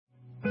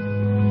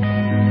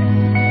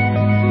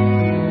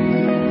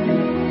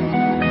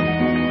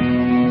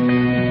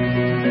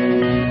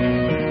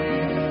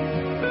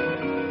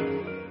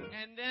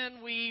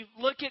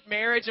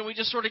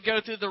just sort of go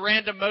through the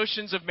random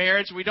motions of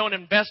marriage. We don't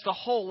invest a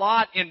whole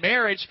lot in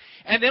marriage.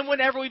 And then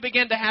whenever we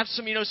begin to have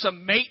some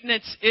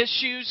maintenance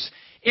issues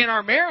in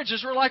our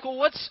marriages, we're like, well,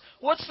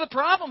 what's the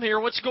problem here?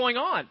 What's going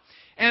on?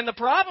 And the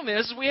problem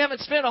is we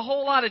haven't spent a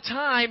whole lot of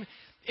time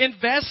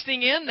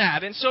investing in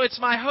that. And so it's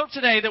my hope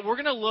today that we're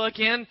going to look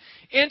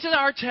into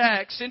our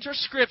text, into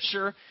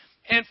Scripture,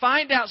 and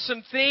find out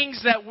some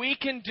things that we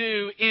can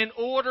do in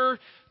order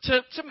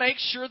to make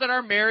sure that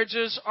our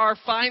marriages are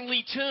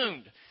finely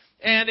tuned.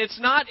 And it's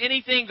not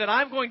anything that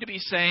I'm going to be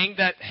saying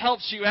that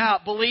helps you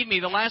out. Believe me,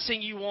 the last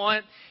thing you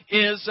want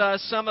is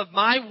some of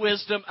my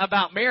wisdom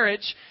about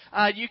marriage.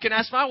 You can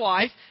ask my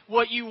wife.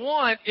 What you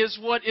want is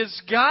what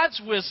is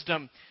God's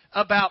wisdom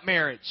about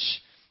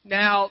marriage.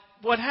 Now,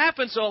 what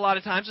happens a lot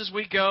of times is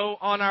we go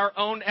on our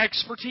own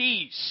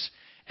expertise.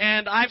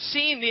 And I've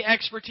seen the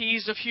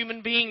expertise of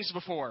human beings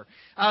before.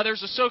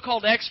 There's a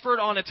so-called expert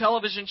on a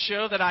television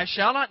show that I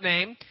shall not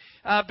name.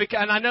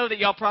 And I know that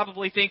y'all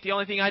probably think the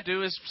only thing I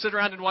do is sit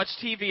around and watch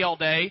TV all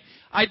day.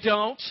 I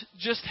don't,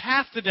 just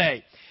half the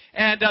day.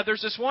 And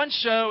there's this one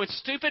show, it's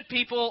stupid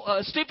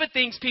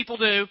things people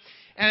do.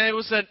 And it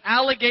was an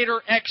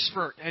alligator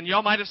expert. And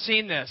y'all might have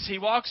seen this. He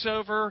walks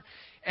over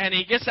and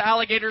he gets the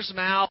alligator's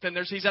mouth. And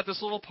he's at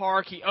this little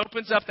park. He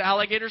opens up the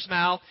alligator's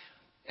mouth.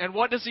 And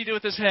what does he do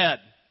with his head?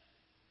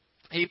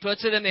 He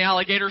puts it in the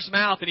alligator's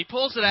mouth, and he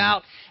pulls it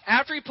out.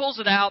 After he pulls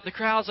it out, the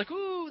crowd's like,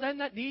 ooh, isn't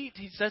that neat?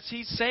 He says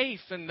he's safe,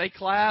 and they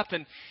clap.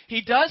 And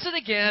he does it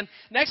again.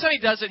 Next time he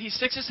does it, he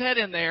sticks his head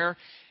in there,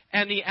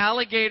 and the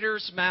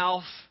alligator's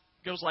mouth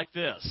goes like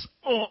this.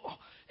 Oh,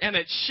 and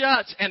it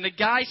shuts, and the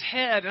guy's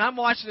head, and I'm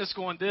watching this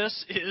going,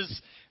 this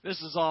is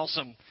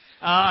awesome.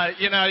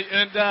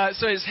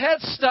 So his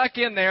head's stuck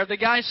in there. The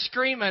guy's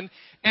screaming.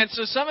 And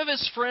so some of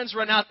his friends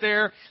run out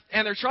there,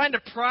 and they're trying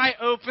to pry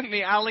open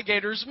the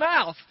alligator's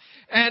mouth.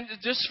 And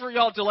just for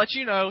y'all to let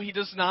you know, he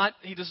does not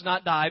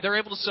die. They're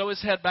able to sew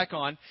his head back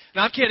on.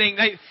 No, I'm kidding.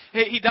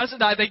 He doesn't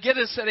die. They get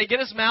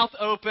his mouth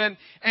open,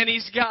 and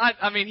he's got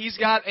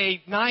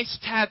a nice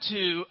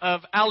tattoo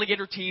of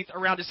alligator teeth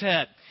around his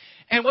head.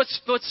 And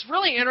what's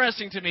really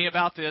interesting to me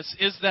about this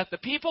is that the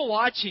people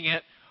watching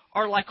it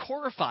are like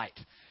horrified.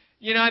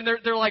 And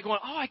they're like going,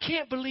 oh, I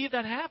can't believe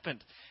that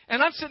happened.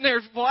 And I'm sitting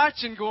there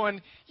watching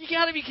going, you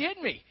got to be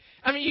kidding me.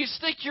 I mean, you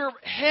stick your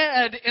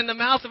head in the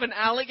mouth of an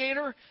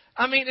alligator.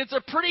 I mean, it's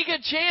a pretty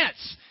good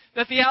chance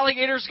that the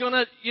alligator's going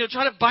to,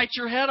 try to bite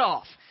your head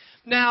off.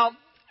 Now,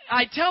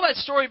 I tell that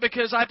story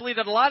because I believe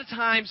that a lot of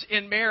times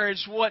in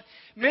marriage, what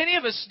many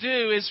of us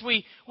do is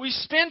we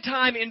spend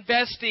time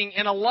investing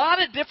in a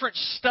lot of different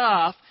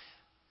stuff,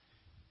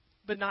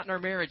 but not in our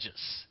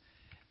marriages.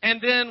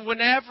 And then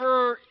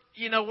whenever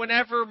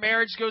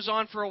marriage goes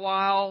on for a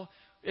while,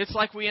 it's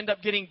like we end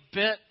up getting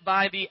bit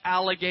by the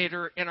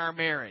alligator in our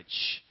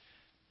marriage.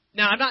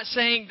 Now, I'm not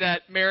saying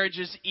that marriage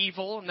is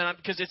evil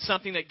because it's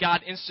something that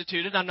God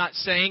instituted. I'm not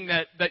saying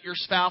that your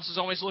spouse is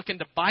always looking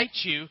to bite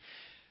you.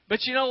 But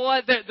you know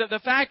what?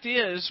 The fact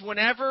is,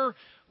 whenever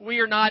we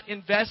are not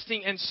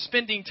investing and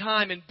spending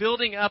time in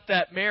building up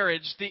that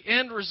marriage, the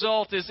end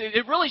result is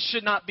it really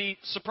should not be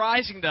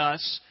surprising to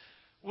us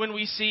when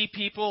we see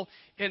people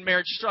in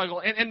marriage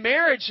struggle. And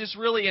marriage is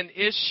really an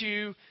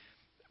issue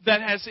that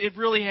has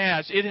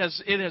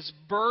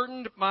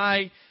burdened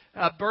my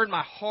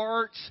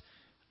heart,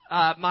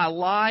 my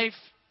life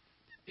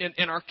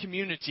in our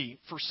community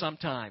for some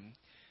time,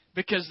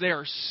 because there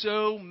are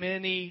so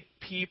many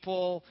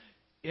people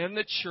in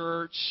the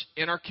church,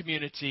 in our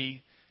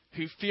community,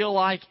 who feel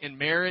like in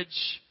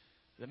marriage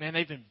that, man,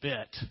 they've been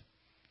bit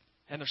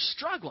and they're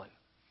struggling.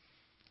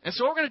 And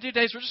so what we're going to do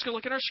today is we're just going to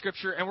look at our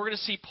scripture, and we're going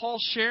to see Paul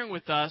sharing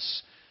with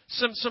us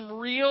some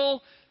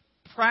real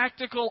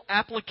practical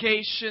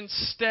application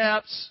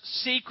steps,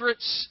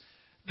 secrets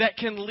that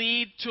can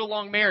lead to a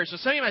long marriage. So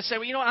some of you might say,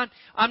 well,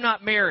 I'm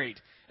not married,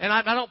 and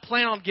I don't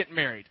plan on getting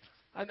married.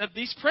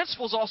 These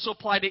principles also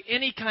apply to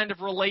any kind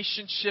of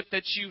relationship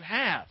that you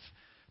have.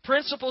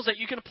 Principles that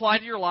you can apply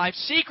to your life,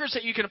 secrets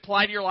that you can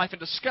apply to your life and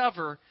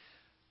discover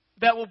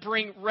that will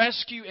bring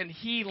rescue and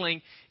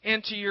healing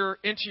into your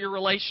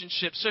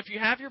relationship. So if you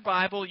have your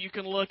Bible, you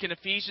can look in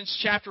Ephesians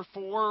chapter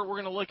 4. We're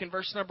going to look in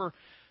verse number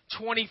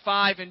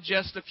 25 in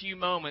just a few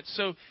moments.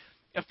 So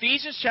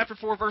Ephesians chapter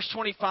 4, verse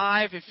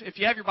 25. If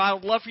you have your Bible,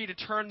 I'd love for you to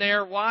turn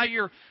there. While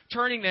you're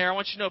turning there, I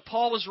want you to know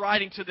Paul was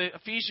writing to the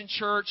Ephesian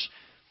church,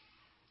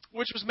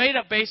 which was made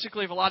up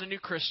basically of a lot of new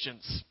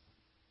Christians.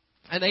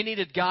 And they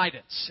needed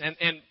guidance.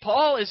 And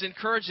Paul is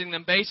encouraging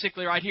them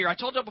basically right here. I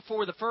told you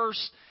before, the first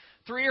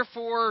 3 or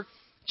 4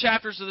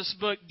 chapters of this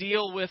book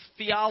deal with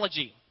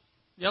theology.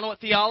 You know what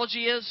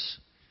theology is?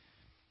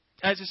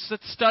 As it's the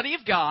study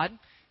of God.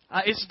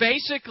 It's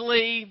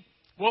basically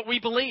what we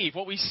believe,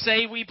 what we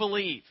say we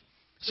believe.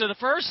 So the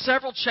first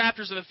several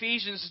chapters of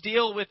Ephesians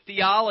deal with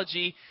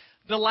theology.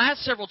 The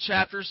last several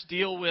chapters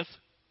deal with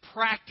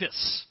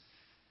practice.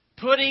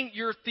 Putting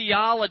your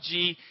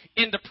theology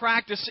into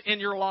practice in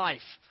your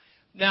life.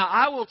 Now,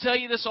 I will tell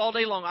you this all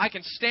day long. I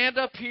can stand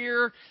up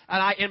here,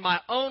 and in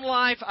my own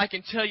life, I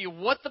can tell you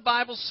what the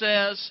Bible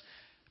says,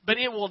 but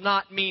it will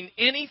not mean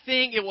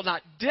anything. It will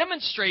not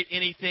demonstrate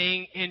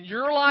anything in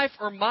your life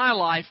or my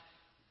life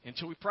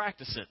until we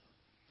practice it.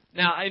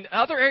 Now, in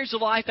other areas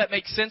of life, that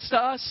makes sense to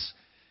us.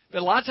 But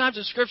a lot of times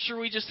in Scripture,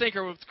 we just think,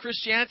 or with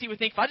Christianity, we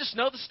think, if I just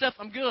know the stuff,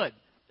 I'm good.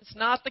 It's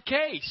not the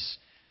case.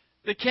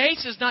 The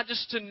case is not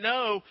just to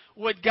know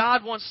what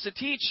God wants to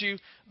teach you,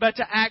 but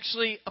to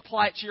actually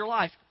apply it to your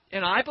life.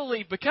 And I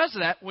believe because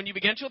of that, when you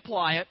begin to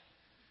apply it,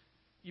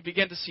 you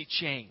begin to see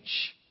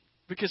change.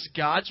 Because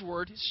God's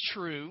Word is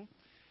true,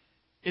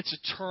 it's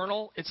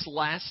eternal, it's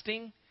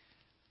lasting,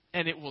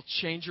 and it will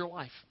change your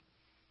life.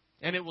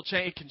 And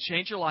it can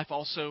change your life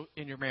also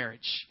in your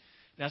marriage.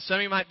 Now, some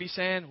of you might be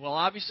saying, well,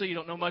 obviously you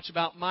don't know much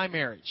about my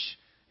marriage.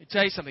 Let me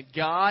tell you something.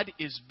 God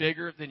is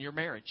bigger than your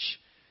marriage.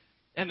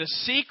 And the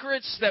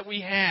secrets that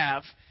we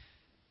have,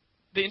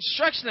 the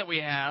instruction that we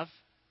have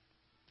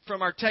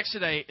from our text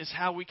today is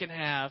how we can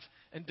have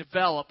and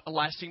develop a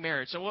lasting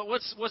marriage. So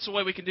what's the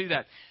way we can do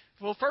that?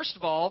 Well, first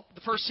of all,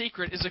 the first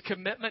secret is a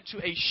commitment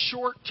to a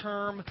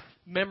short-term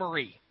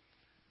memory.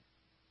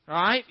 All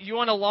right? You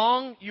want a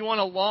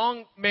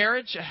long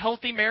marriage, a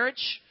healthy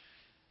marriage?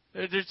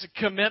 There's a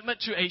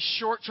commitment to a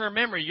short-term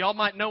memory. Y'all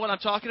might know what I'm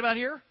talking about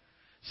here.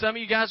 Some of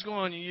you guys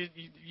going,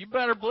 you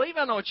better believe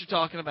I know what you're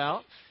talking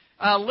about.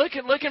 Look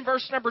in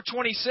verse number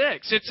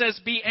 26. It says,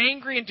 "Be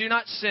angry and do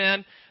not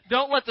sin.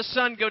 Don't let the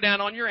sun go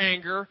down on your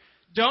anger.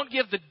 Don't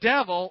give the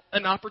devil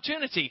an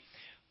opportunity."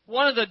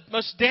 One of the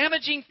most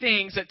damaging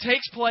things that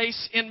takes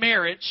place in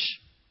marriage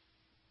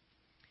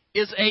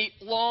is a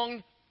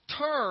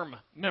long-term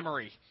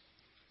memory.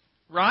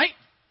 Right?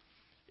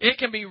 It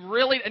can be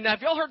really... Now,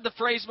 have y'all heard the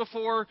phrase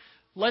before,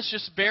 let's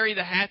just bury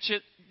the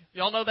hatchet?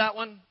 Y'all know that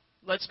one?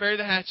 Let's bury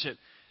the hatchet.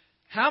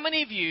 How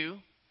many of you...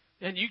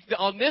 And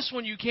on this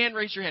one, you can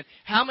raise your hand.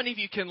 How many of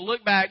you can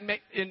look back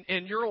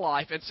in your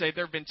life and say,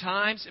 there have been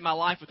times in my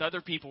life with other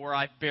people where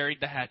I've buried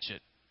the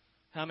hatchet?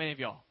 How many of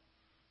y'all?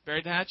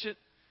 Buried the hatchet?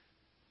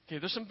 Okay,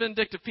 there's some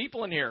vindictive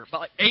people in here.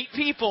 About like 8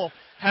 people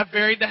have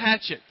buried the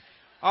hatchet.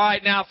 All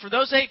right, now, for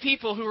those 8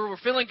 people who were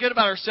feeling good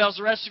about ourselves,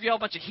 the rest of y'all a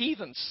bunch of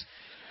heathens.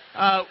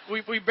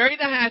 We bury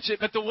the hatchet,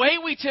 but the way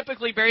we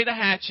typically bury the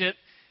hatchet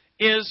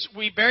is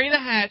we bury the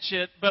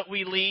hatchet, but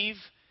we leave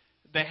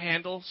the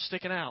handle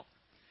sticking out.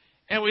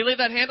 And we leave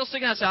that handle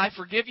sticking out and say, I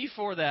forgive you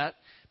for that.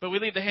 But we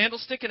leave the handle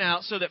sticking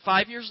out so that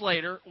 5 years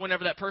later,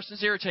 whenever that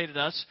person's irritated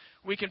us,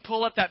 we can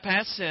pull up that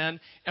past sin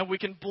and we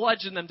can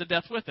bludgeon them to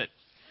death with it.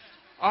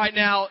 All right,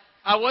 now,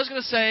 I was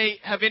going to say,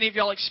 have any of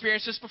y'all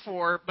experienced this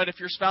before? But if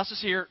your spouse is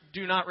here,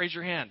 do not raise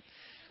your hand.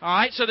 All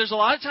right, so there's a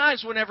lot of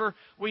times whenever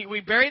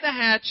we bury the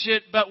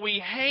hatchet, but we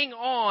hang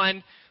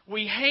on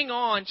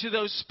to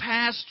those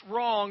past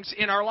wrongs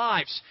in our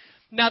lives.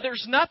 Now,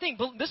 there's nothing,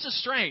 this is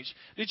strange.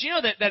 Did you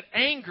know that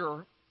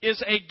anger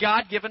is a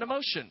God-given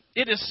emotion?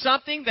 It is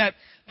something that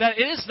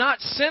it is not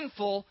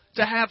sinful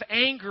to have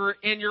anger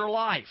in your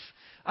life.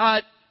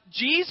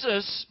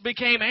 Jesus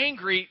became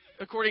angry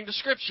according to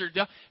Scripture.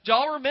 Do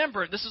y'all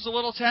remember? This is a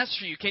little test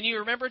for you. Can you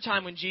remember a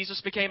time when Jesus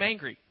became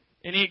angry?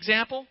 Any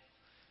example?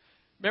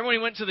 Remember when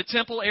he went to the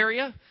temple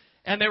area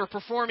and they were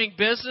performing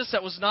business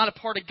that was not a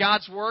part of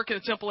God's work in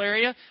the temple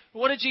area?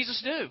 What did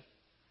Jesus do?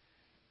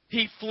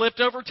 He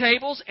flipped over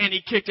tables and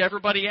he kicked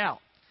everybody out.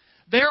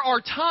 There are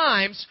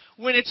times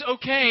when it's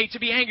okay to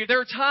be angry. There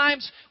are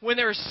times when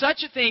there is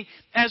such a thing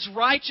as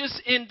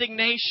righteous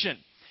indignation.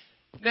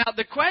 Now,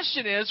 the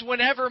question is,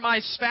 whenever my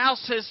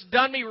spouse has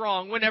done me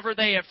wrong, whenever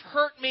they have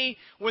hurt me,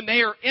 when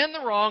they are in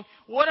the wrong,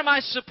 what am I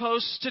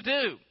supposed to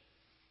do?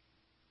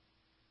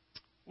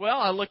 Well,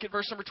 I look at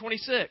verse number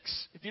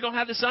 26. If you don't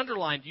have this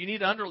underlined, you need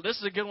to underline. This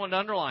is a good one to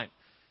underline.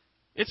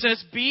 It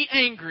says, "Be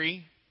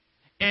angry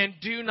and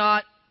do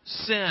not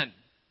sin."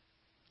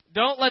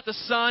 Don't let the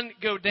sun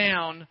go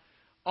down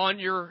on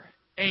your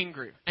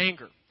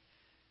anger.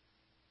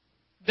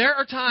 There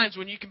are times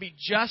when you can be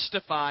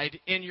justified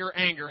in your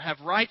anger, have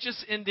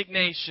righteous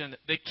indignation.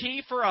 The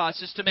key for us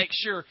is to make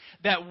sure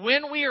that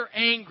when we are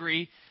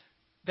angry,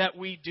 that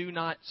we do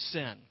not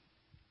sin.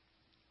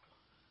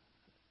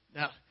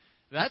 Now,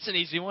 that's an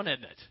easy one,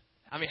 isn't it?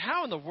 I mean,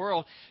 how in the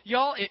world?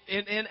 Y'all,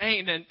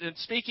 in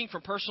speaking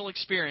from personal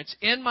experience,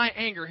 in my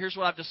anger, here's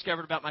what I've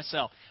discovered about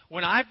myself.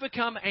 When I've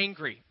become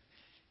angry,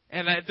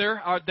 and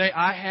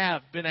I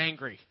have been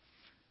angry.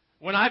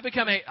 When I've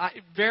become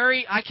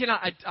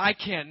I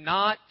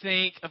cannot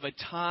think of a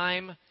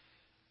time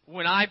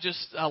when I've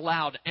just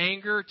allowed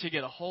anger to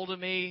get a hold of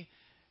me,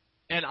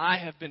 and I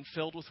have been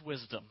filled with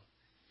wisdom.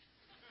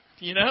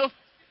 You know?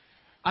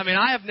 I mean,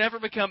 I have never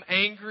become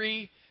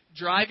angry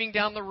driving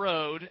down the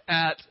road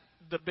at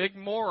the big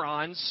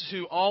morons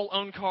who all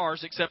own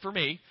cars except for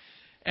me,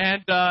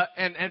 and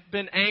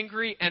been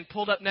angry and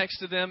pulled up next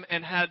to them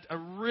and had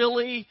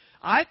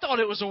I thought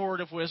it was a word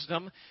of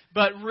wisdom,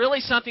 but really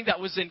something that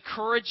was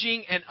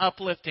encouraging and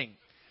uplifting.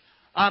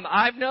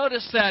 I've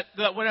noticed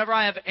that whenever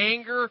I have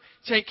anger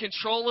take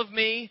control of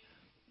me,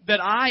 that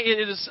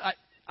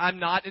I'm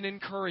not an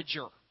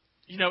encourager,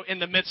 in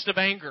the midst of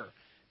anger.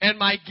 And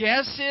my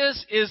guess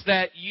is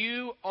that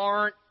you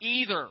aren't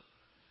either.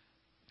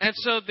 And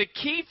so the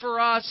key for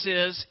us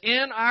is,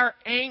 in our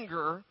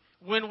anger,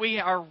 when we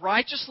are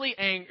righteously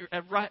angry,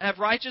 have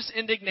righteous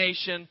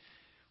indignation,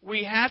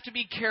 we have to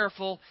be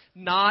careful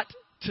not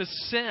to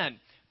sin.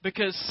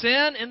 Because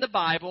sin in the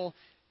Bible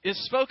is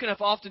spoken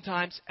of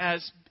oftentimes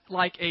as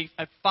like a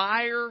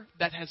fire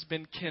that has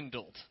been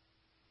kindled.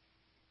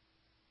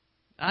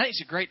 I think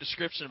it's a great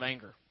description of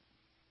anger.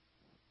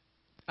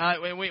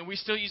 We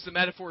still use the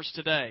metaphors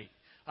today.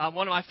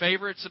 One of my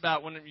favorites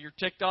about when you're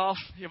ticked off,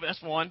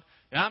 that's one.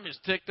 Yeah, I'm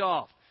just ticked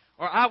off.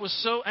 Or I was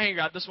so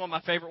angry. This is one of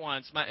my favorite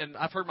ones. And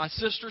I've heard my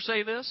sister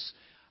say this.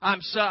 I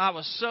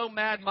was so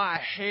mad my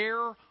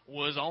hair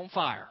was on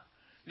fire.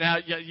 Now,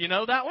 you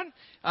know that one?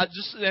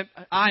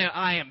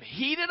 I am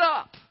heated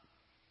up.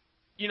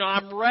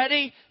 I'm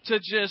ready to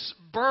just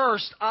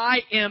burst.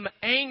 I am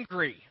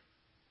angry.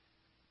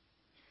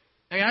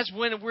 And guys,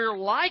 when we're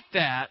like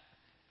that,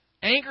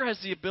 anger has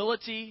the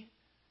ability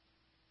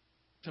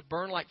to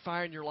burn like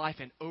fire in your life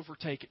and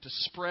overtake it, to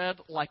spread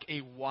like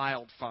a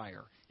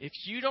wildfire. If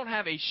you don't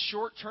have a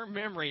short-term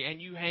memory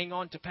and you hang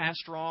on to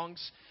past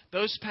wrongs,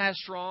 those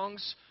past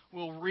wrongs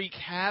will wreak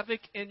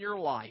havoc in your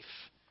life.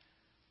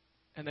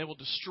 And they will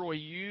destroy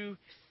you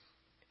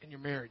and your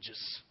marriages.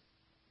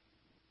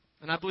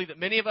 And I believe that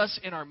many of us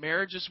in our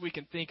marriages, we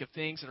can think of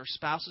things that our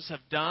spouses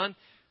have done,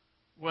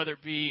 whether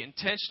it be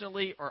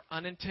intentionally or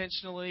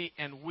unintentionally,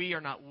 and we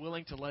are not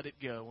willing to let it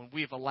go. And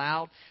we've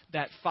allowed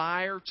that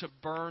fire to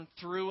burn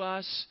through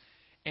us,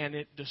 and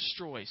it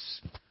destroys.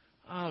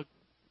 Oh,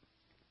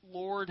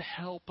 Lord,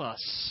 help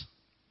us.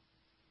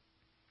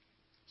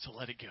 So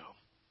let it go.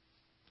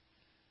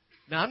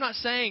 Now, I'm not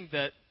saying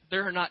that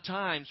there are not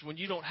times when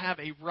you don't have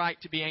a right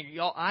to be angry.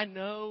 Y'all, I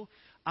know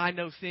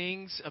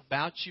things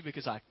about you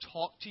because I've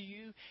talked to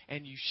you,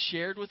 and you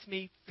shared with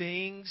me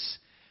things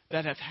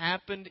that have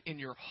happened in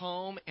your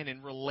home and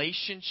in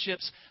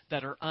relationships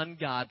that are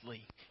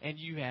ungodly. And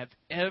you have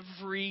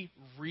every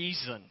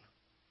reason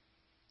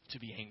to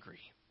be angry.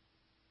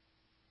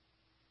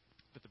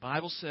 But the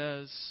Bible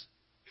says,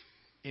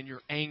 in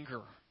your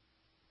anger,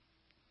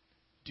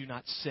 do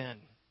not sin.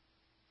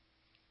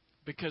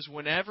 Because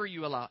whenever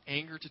you allow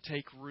anger to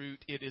take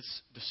root, it is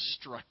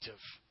destructive.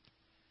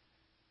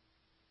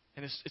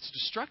 And it's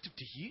destructive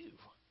to you.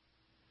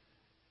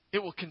 It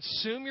will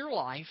consume your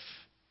life.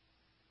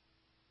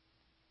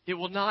 It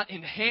will not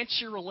enhance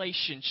your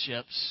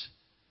relationships.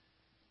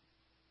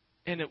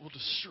 And it will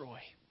destroy.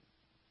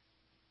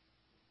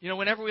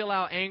 Whenever we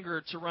allow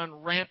anger to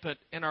run rampant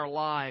in our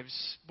lives,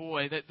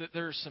 boy,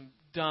 there are some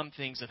dumb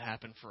things that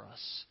happen for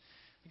us.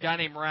 A guy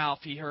named Ralph,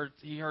 he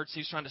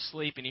was trying to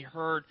sleep, and he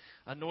heard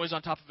a noise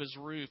on top of his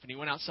roof, and he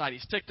went outside.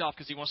 He's ticked off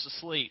because he wants to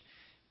sleep.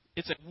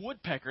 It's a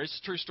woodpecker. It's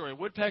a true story. A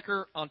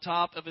woodpecker on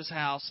top of his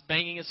house,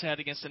 banging his head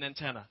against an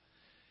antenna.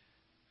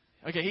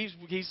 Okay,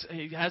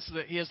 he has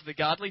the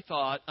godly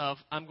thought of,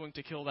 I'm going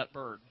to kill that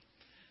bird.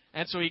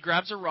 And so he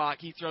grabs a rock,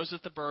 he throws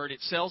at the bird,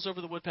 it sails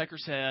over the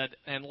woodpecker's head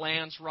and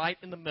lands right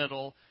in the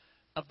middle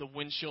of the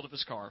windshield of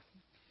his car.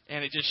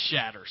 And it just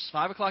shatters.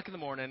 5 o'clock in the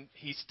morning,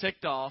 he's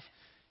ticked off.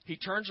 He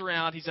turns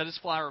around, he's at his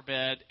flower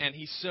bed, and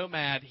he's so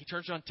mad, he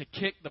turns around to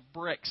kick the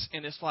bricks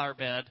in his flower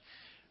bed,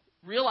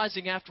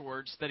 realizing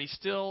afterwards that he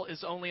still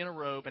is only in a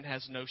robe and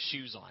has no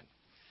shoes on.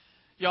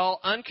 Y'all,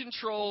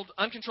 uncontrolled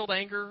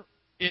anger,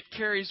 it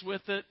carries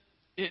with it,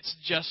 it's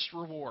just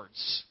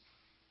rewards.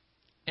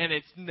 And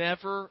it's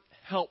never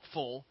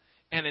helpful,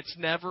 and it's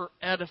never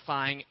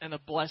edifying and a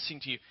blessing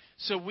to you.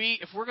 So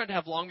if we're going to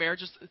have long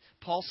marriages,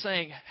 Paul's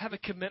saying, have a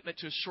commitment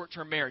to a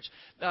short-term marriage.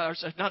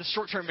 Not a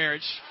short-term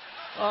marriage.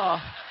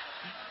 I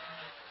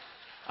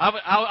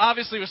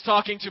obviously was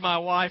talking to my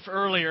wife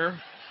earlier.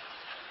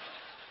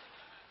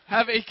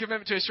 Have a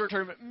commitment to a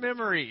short-term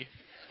memory.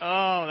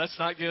 Oh, that's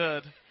not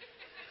good.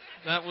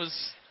 That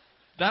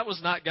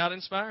was not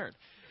God-inspired.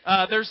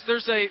 There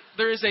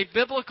is a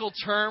biblical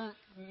term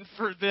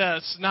for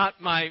this, not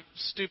my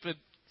stupid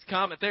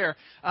comment there.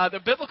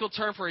 The biblical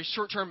term for a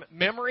short-term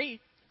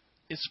memory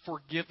is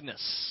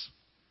forgiveness.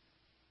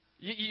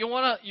 You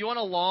want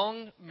a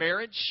long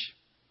marriage?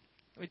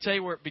 Let me tell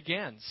you where it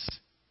begins.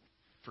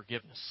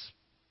 Forgiveness.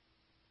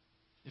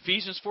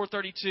 Ephesians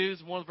 4:32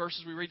 is one of the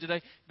verses we read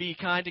today. Be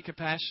kind and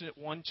compassionate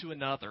one to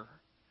another,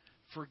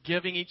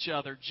 forgiving each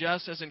other,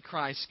 just as in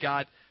Christ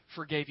God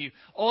forgave you.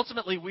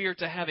 Ultimately, we are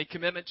to have a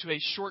commitment to a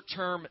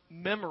short-term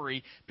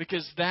memory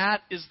because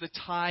that is the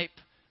type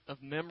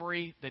of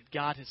memory that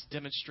God has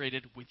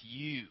demonstrated with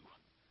you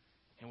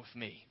and with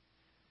me.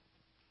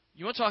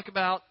 You want to talk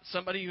about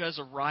somebody who has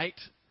a right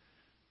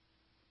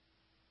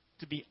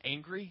to be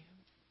angry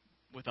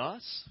with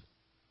us?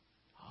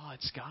 Oh,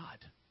 it's God.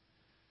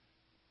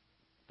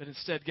 But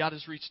instead, God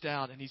has reached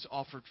out and He's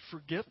offered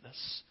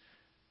forgiveness.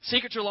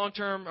 Secret to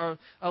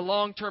a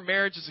long-term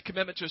marriage is a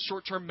commitment to a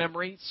short-term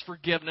memory. It's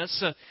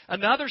forgiveness.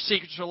 Another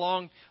secret to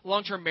a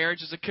long-term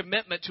marriage is a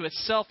commitment to a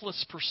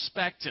selfless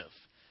perspective.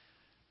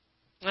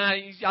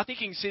 I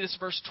think you can see this in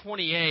verse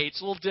 28.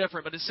 It's a little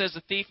different, but it says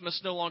the thief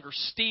must no longer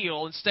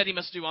steal. Instead, he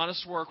must do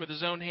honest work with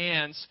his own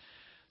hands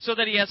so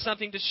that he has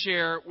something to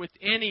share with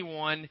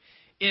anyone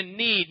in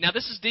need. Now,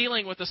 this is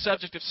dealing with the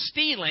subject of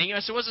stealing.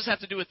 So what does this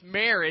have to do with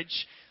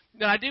marriage?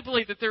 Now, I do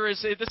believe that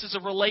this is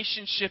a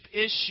relationship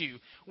issue.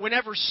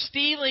 Whenever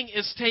stealing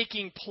is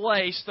taking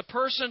place, the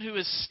person who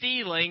is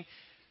stealing,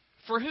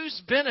 for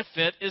whose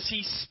benefit is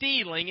he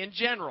stealing in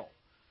general?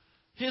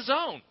 His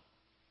own.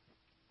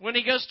 When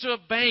he goes to a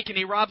bank and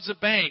he robs a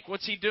bank,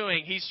 what's he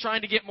doing? He's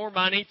trying to get more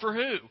money for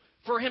who?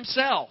 For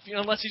himself,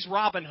 unless he's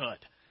Robin Hood.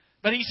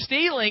 But he's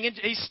stealing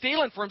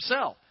for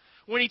himself.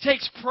 When he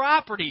takes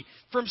property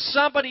from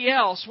somebody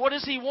else, what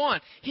does he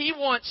want? He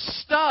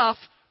wants stuff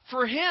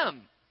for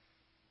him.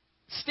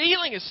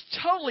 Stealing is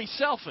totally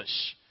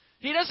selfish.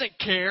 He doesn't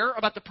care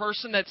about the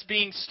person that's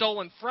being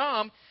stolen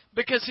from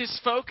because his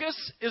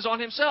focus is on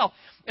himself.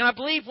 And I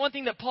believe one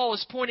thing that Paul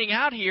is pointing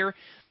out here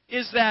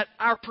is that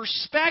our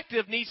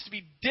perspective needs to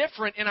be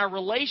different in our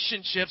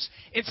relationships.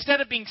 Instead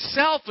of being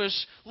selfish,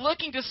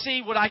 looking to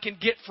see what I can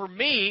get for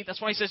me,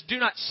 that's why he says, do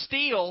not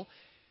steal.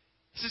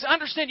 He says,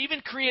 understand you've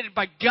been created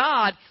by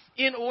God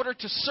in order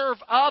to serve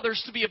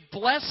others, to be a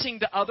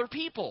blessing to other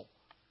people.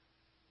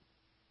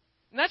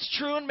 And that's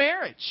true in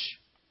marriage.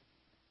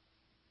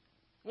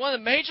 One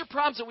of the major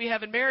problems that we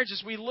have in marriage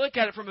is we look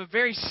at it from a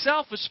very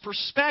selfish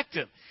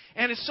perspective.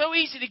 And it's so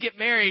easy to get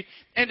married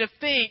and to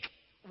think,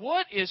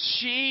 what is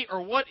she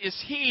or what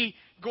is he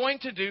going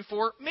to do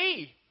for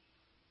me?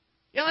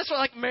 Yeah, that's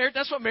what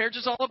marriage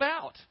is all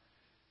about.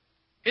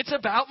 It's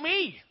about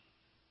me.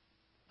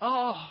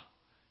 Oh,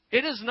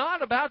 it is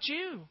not about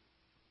you.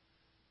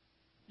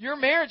 Your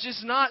marriage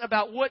is not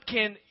about what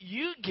can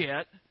you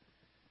get,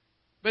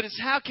 but it's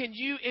how can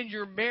you in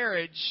your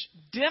marriage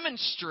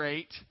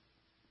demonstrate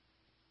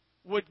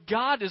what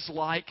God is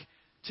like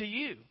to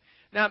you.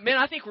 Now, men,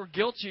 I think we're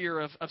guiltier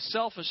of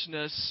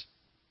selfishness,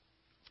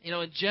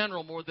 in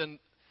general more than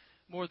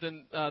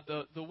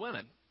the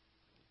women.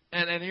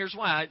 And here's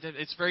why.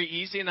 It's very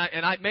easy,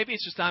 and maybe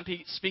it's just I'm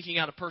speaking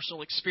out of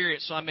personal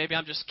experience, so maybe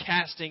I'm just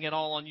casting it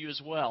all on you as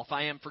well. If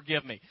I am,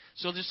 forgive me.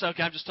 So I'm just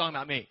talking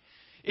about me.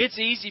 It's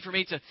easy for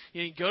me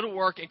to go to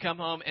work and come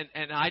home,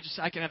 and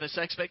I can have this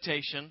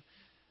expectation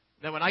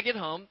that when I get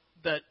home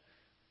that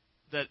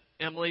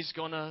Emily's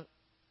going to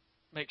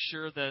make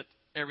sure that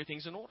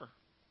everything's in order.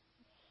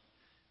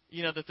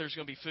 That there's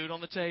going to be food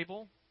on the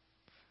table,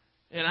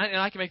 and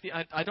I can make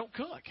I don't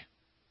cook,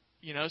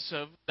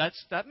 so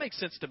that makes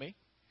sense to me.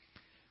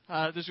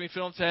 There's going to be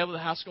food on the table. The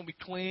house is going to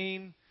be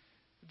clean.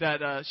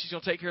 That she's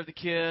going to take care of the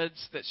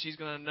kids. That she's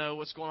going to know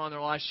what's going on in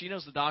their life. She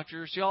knows the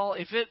doctors. Y'all,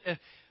 if it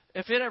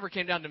ever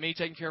came down to me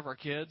taking care of our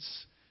kids,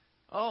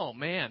 oh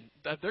man,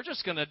 they're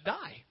just going to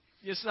die.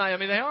 Yes, they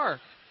are.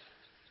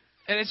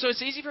 And so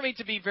it's easy for me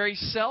to be very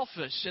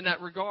selfish in that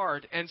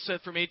regard. And so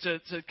for me to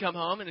come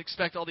home and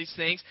expect all these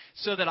things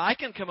so that I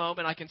can come home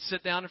and I can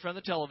sit down in front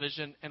of the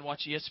television and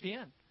watch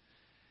ESPN.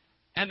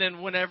 And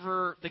then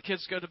whenever the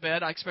kids go to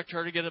bed, I expect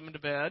her to get them into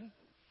bed.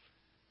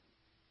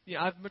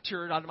 I've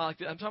matured. I'm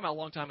talking about a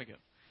long time ago.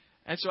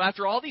 And so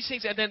after all these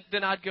things, and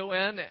then I'd go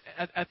in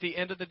at the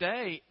end of the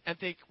day and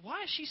think,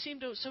 why does she seem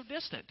so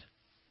distant?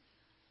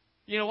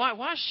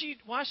 Why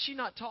is she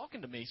not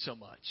talking to me so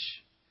much?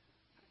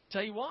 I'll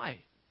tell you why.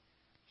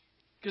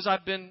 Because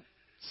I've been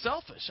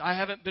selfish. I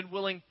haven't been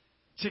willing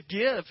to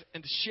give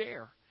and to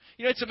share.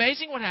 It's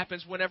amazing what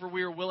happens whenever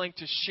we are willing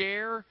to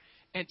share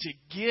and to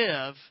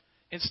give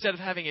instead of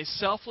having a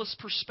selfless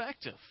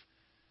perspective.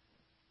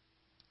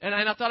 And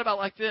I thought about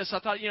it like this. I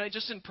thought,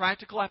 just in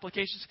practical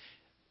applications,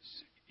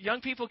 young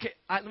people,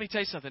 let me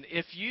tell you something.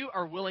 If you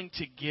are willing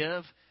to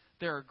give,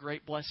 there are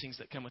great blessings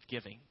that come with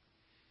giving.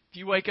 If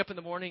you wake up in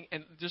the morning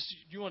and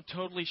you want to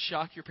totally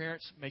shock your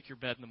parents, make your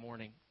bed in the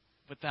morning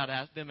without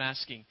them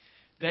asking.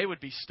 They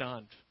would be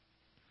stunned.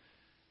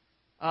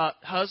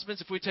 Husbands,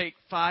 if we take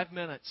 5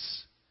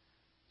 minutes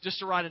just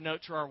to write a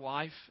note to our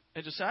wife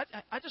and just say,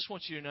 I just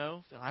want you to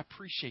know that I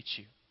appreciate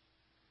you.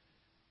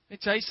 Let me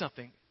tell you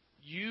something.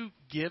 You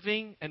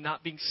giving and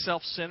not being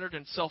self-centered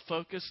and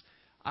self-focused,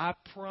 I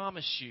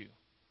promise you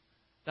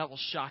that will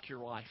shock your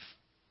wife.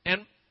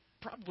 And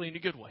probably in a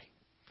good way.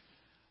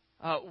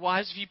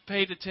 Wives, if you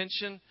paid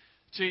attention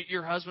to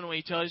your husband when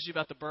he tells you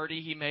about the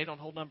birdie he made on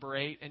hole number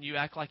 8 and you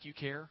act like you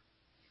care,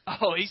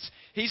 oh,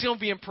 he's going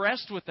to be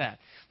impressed with that.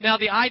 Now,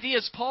 the idea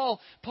is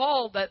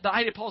the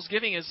idea Paul's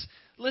giving is,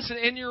 listen,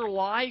 in your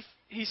life,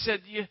 he said,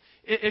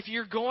 if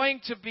you're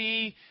going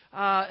to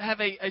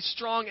have a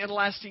strong and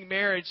lasting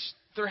marriage,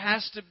 there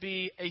has to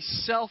be a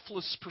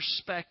selfless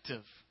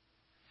perspective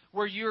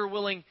where you're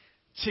willing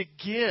to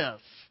give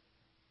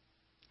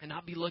and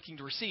not be looking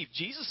to receive.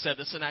 Jesus said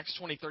this in Acts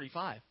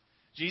 20:35.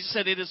 Jesus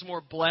said it is more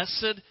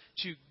blessed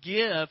to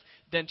give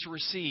than to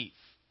receive.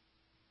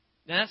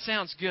 Now, that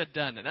sounds good,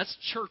 doesn't it? That's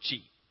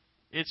churchy.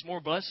 It's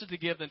more blessed to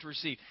give than to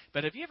receive.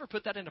 But have you ever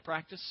put that into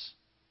practice?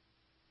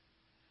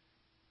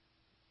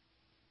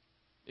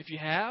 If you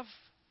have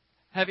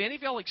any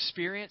of y'all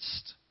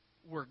experienced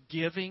where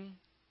giving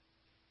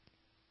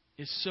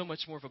is so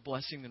much more of a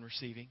blessing than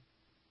receiving?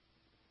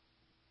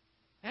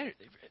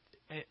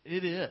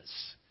 It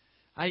is.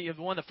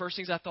 One of the first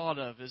things I thought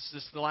of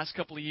is the last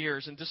couple of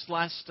years, and just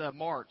last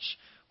March,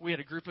 we had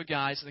a group of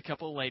guys and a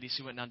couple of ladies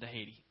who went down to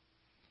Haiti.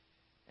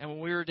 And when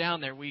we were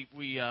down there, we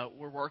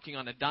were working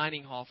on a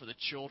dining hall for the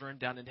children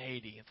down in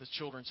Haiti at the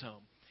children's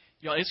home.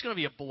 It's going to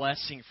be a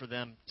blessing for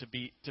them to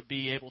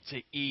be able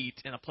to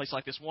eat in a place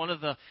like this. One of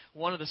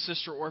the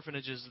sister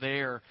orphanages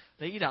there,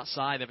 they eat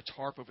outside. They have a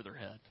tarp over their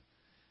head.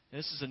 And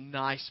this is a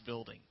nice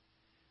building.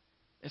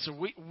 And so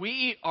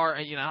we are,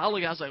 I look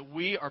at it, I was like,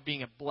 we are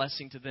being a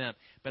blessing to them.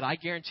 But I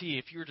guarantee you,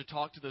 if you were to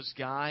talk to those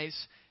guys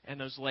and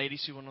those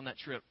ladies who went on that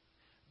trip,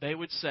 they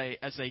would say,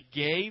 as they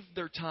gave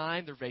their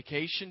time, their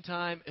vacation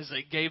time, as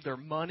they gave their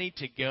money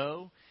to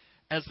go,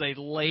 as they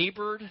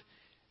labored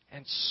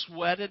and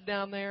sweated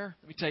down there,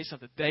 let me tell you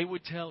something. They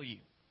would tell you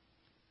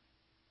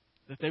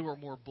that they were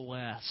more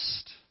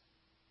blessed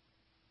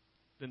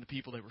than the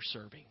people they were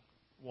serving.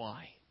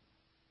 Why?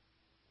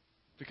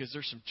 Because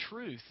there's some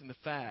truth in the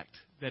fact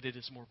that it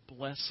is more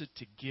blessed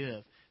to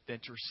give than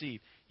to receive.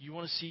 You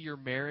want to see your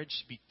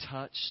marriage be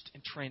touched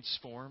and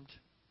transformed?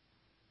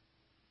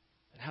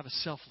 And have a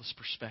selfless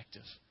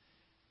perspective.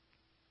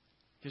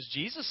 Because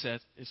Jesus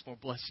said it's more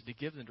blessed to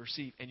give than to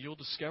receive, and you'll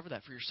discover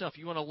that for yourself.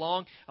 You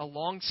want a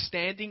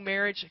long-standing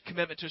marriage, a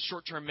commitment to a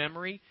short-term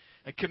memory,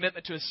 a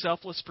commitment to a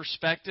selfless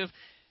perspective.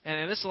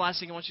 And this is the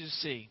last thing I want you to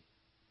see.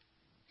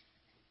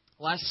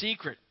 Last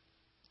secret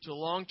to a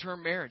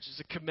long-term marriage is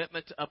a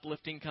commitment to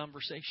uplifting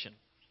conversation.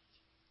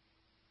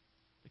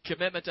 A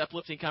commitment to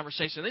uplifting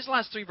conversation. These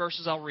last 3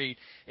 verses I'll read.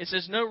 It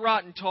says, no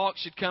rotten talk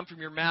should come from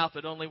your mouth,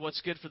 but only what's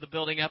good for the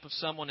building up of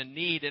someone in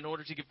need, in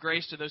order to give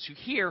grace to those who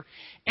hear.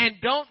 And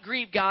don't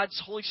grieve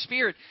God's Holy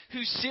Spirit,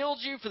 who sealed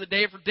you for the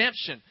day of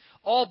redemption.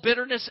 All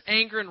bitterness,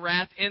 anger, and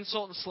wrath,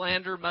 insult, and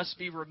slander must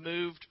be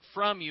removed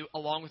from you,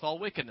 along with all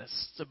wickedness.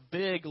 It's a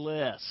big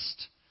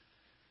list.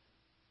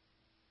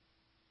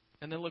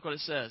 And then look what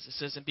it says. It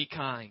says, and be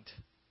kind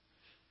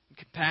and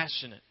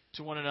compassionate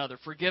to one another,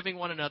 forgiving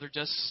one another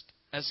just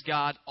as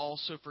God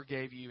also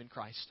forgave you in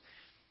Christ.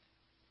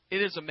 It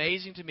is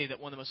amazing to me that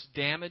one of the most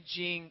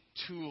damaging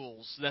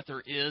tools that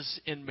there is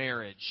in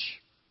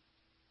marriage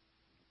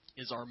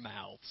is our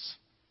mouths.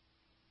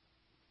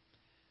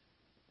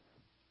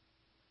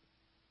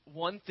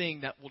 One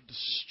thing that will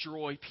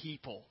destroy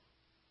people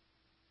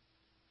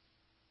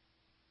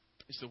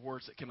is the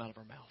words that come out of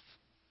our mouth.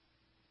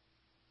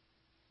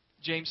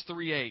 James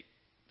 3:8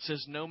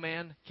 says, no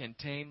man can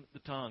tame the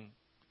tongue.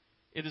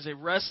 It is a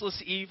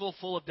restless evil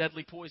full of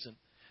deadly poison.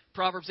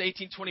 Proverbs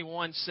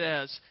 18:21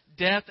 says,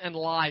 death and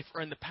life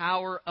are in the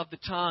power of the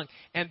tongue,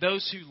 and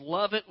those who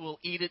love it will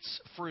eat its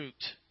fruit.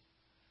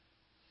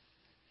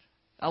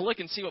 I'll look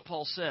and see what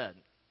Paul said.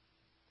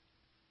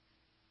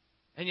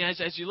 And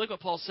as you look at what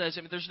Paul says,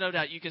 there's no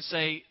doubt you can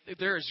say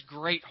there is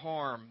great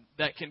harm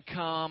that can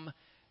come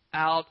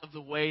out of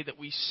the way that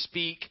we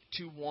speak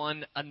to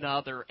one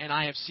another. And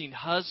I have seen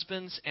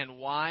husbands and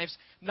wives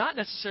not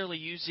necessarily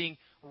using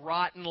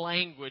rotten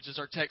language, as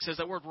our text says.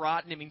 That word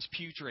rotten, it means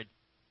putrid.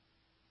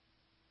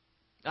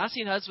 I've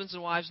seen husbands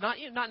and wives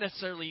not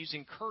necessarily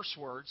using curse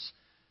words,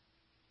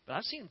 but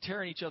I've seen them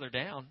tearing each other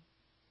down.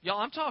 Y'all,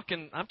 I'm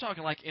talking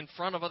like in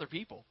front of other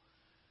people,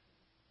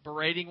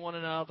 berating one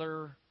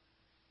another,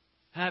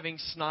 having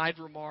snide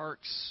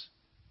remarks.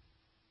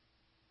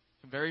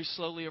 And very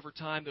slowly over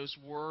time, those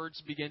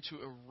words begin to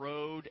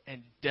erode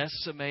and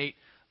decimate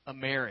a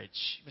marriage.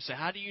 You say,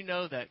 how do you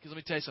know that? Because let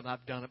me tell you something,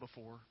 I've done it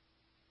before.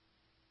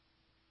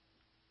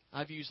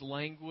 I've used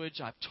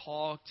language, I've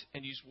talked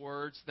and used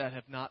words that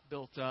have not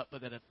built up, but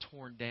that have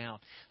torn down.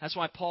 That's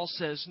why Paul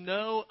says,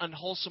 no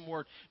unwholesome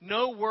word,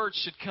 no word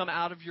should come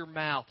out of your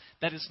mouth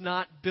that is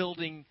not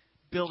building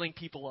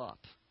people up.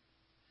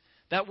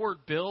 That word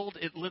build,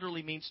 it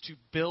literally means to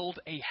build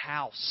a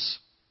house.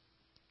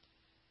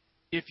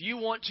 If you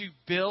want to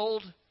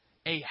build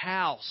a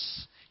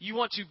house, you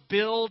want to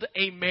build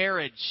a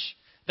marriage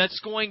that's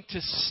going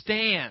to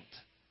stand,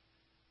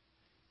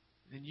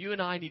 then you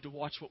and I need to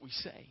watch what we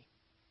say.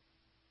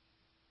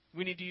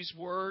 We need to use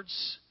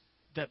words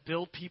that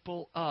build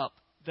people up,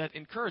 that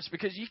encourage.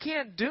 Because you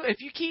can't do it.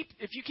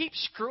 If you keep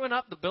screwing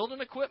up the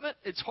building equipment,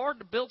 it's hard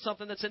to build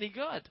something that's any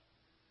good.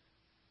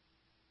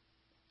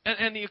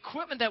 And the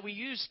equipment that we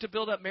use to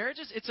build up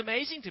marriages, it's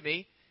amazing to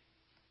me.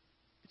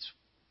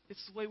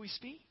 It's the way we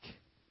speak.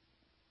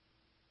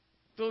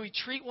 The way we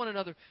treat one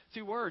another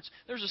through words.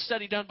 There's a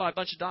study done by a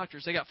bunch of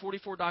doctors. They got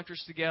 44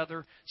 doctors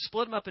together,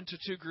 split them up into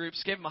 2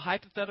 groups, gave them a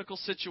hypothetical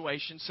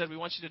situation, said, we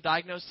want you to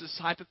diagnose this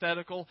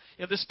hypothetical,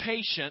 this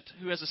patient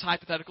who has this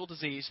hypothetical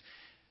disease.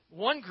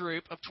 One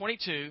group of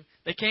 22,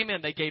 they came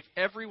in, they gave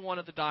every one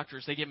of the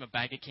doctors, they gave them a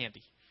bag of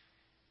candy.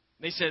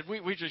 They said,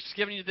 we're just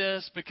giving you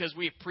this because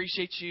we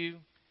appreciate you,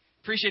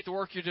 appreciate the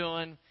work you're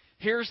doing.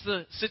 Here's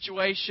the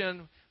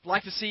situation. We'd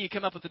like to see you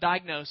come up with a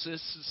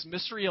diagnosis. It's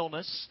mystery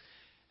illness.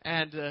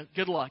 And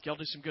good luck. Y'all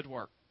do some good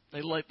work.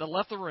 They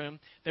left the room.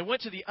 They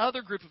went to the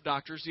other group of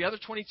doctors, the other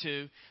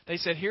 22. They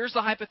said, here's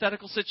the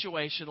hypothetical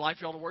situation. I'd like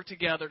for y'all to work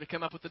together to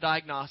come up with the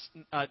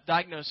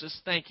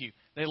diagnosis. Thank you.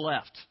 They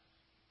left.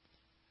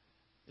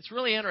 It's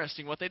really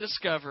interesting. What they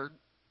discovered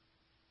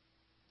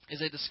is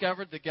they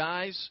discovered the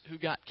guys who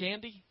got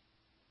candy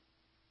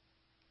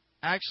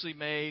actually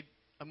made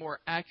a more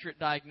accurate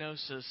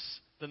diagnosis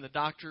than the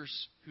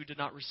doctors who did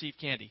not receive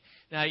candy.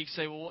 Now you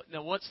say, well,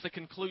 now what's the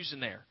conclusion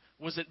there?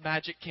 Was it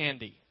magic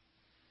candy?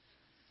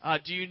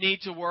 Do you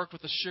need to work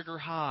with a sugar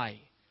high?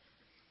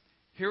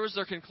 Here was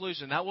their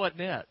conclusion. That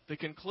wasn't it. The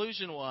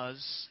conclusion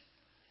was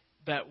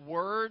that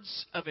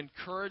words of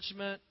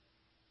encouragement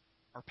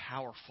are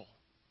powerful.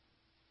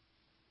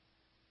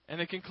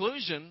 And the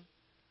conclusion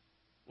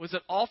was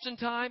that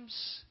oftentimes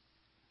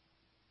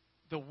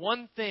the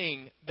one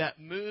thing that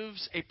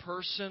moves a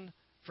person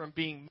from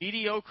being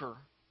mediocre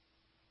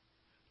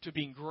to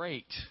being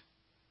great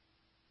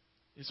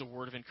is a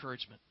word of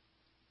encouragement.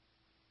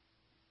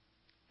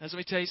 Now, let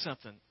me tell you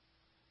something.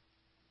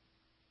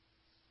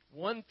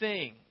 One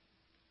thing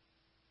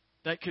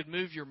that could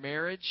move your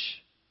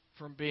marriage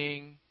from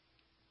being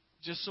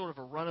just sort of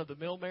a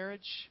run-of-the-mill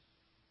marriage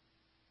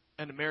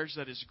and a marriage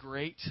that is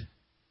great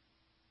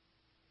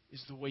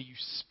is the way you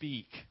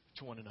speak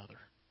to one another.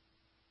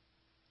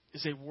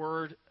 Is a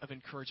word of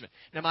encouragement.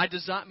 Now,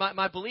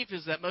 my belief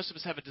is that most of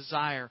us have a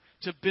desire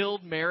to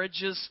build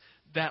marriages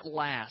that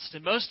last.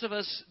 And most of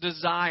us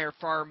desire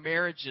for our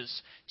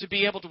marriages to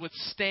be able to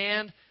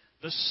withstand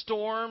the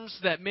storms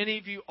that many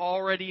of you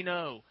already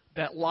know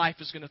that life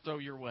is going to throw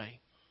your way.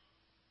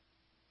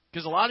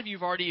 Because a lot of you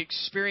have already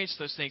experienced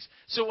those things.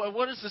 So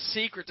what is the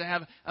secret to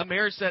have a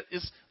marriage that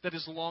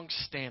is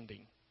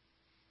long-standing?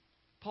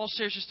 Paul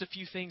shares just a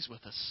few things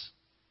with us.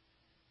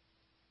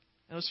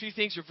 And those few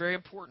things are very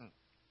important.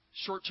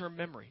 Short-term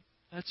memory.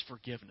 That's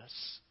forgiveness.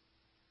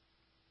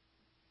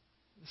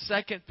 The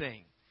second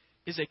thing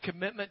is a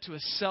commitment to a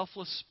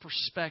selfless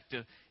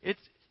perspective.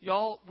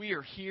 Y'all, we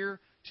are here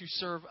to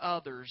serve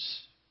others,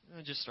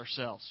 not just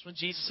ourselves. When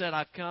Jesus said,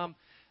 I've come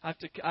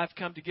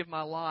to give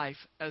my life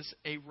as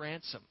a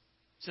ransom.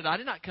 He said, I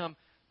did not come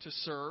to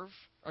serve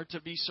or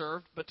to be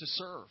served, but to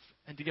serve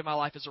and to give my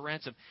life as a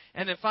ransom.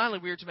 And then finally,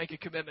 we are to make a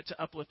commitment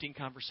to uplifting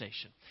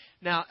conversation.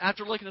 Now,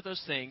 after looking at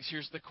those things,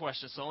 here's the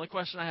question. It's the only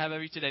question I have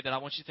of you today that I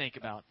want you to think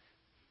about.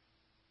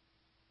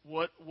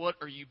 What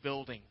are you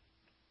building?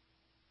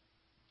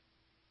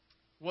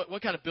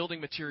 What kind of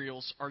building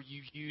materials are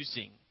you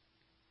using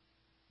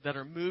that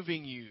are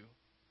moving you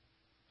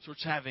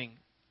towards having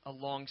a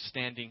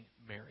long-standing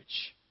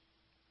marriage?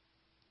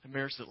 A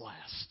marriage that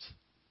lasts.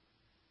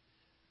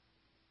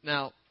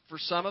 Now, for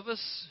some of us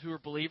who are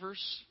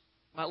believers,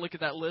 might look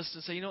at that list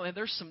and say, and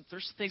there's some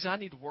things I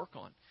need to work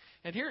on.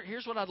 And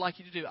here's what I'd like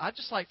you to do. I'd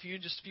just like for you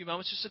in just a few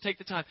moments just to take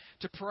the time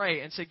to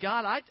pray and say,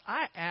 God,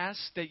 I ask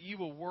that you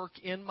will work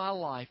in my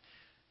life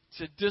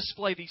to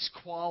display these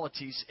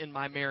qualities in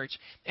my marriage.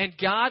 And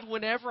God,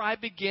 whenever I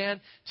begin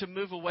to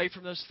move away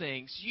from those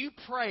things, you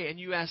pray and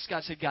you ask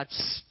God, say, God,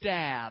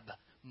 stab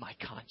my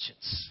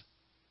conscience.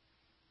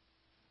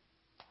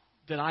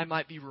 That I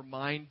might be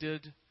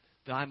reminded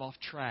that I'm off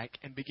track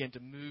and begin to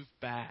move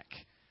back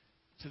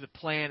to the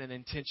plan and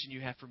intention you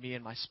have for me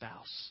and my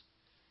spouse.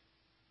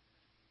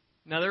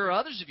 Now, there are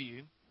others of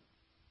you.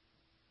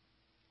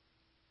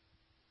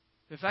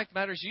 The fact of the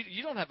matter is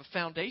you don't have a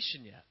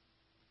foundation yet.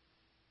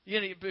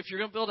 If you're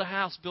going to build a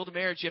house, build a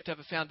marriage, you have to have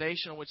a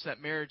foundation on which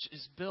that marriage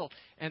is built.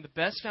 And the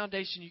best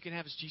foundation you can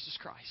have is Jesus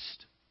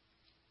Christ.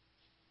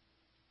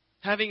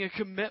 Having a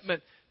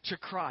commitment to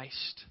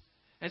Christ.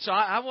 And so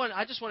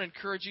I just want to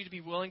encourage you to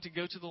be willing to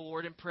go to the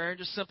Lord in prayer and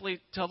just simply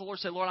tell the Lord,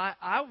 say, Lord,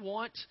 I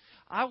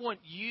want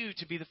you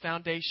to be the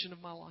foundation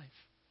of my life.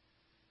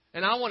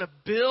 And I want to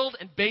build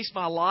and base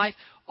my life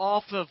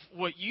off of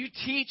what you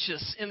teach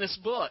us in this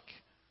book.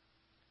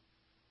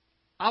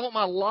 I want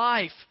my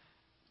life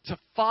to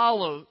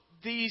follow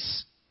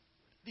these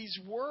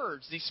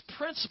words, these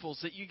principles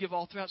that you give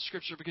all throughout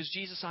Scripture, because,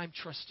 Jesus, I'm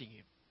trusting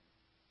you.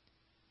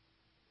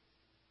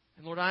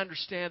 And, Lord, I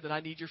understand that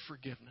I need your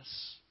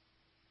forgiveness.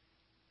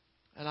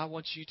 And I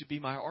want you to be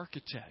my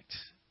architect,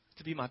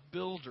 to be my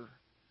builder,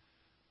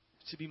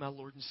 to be my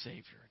Lord and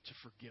Savior, to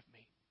forgive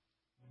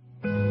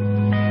me.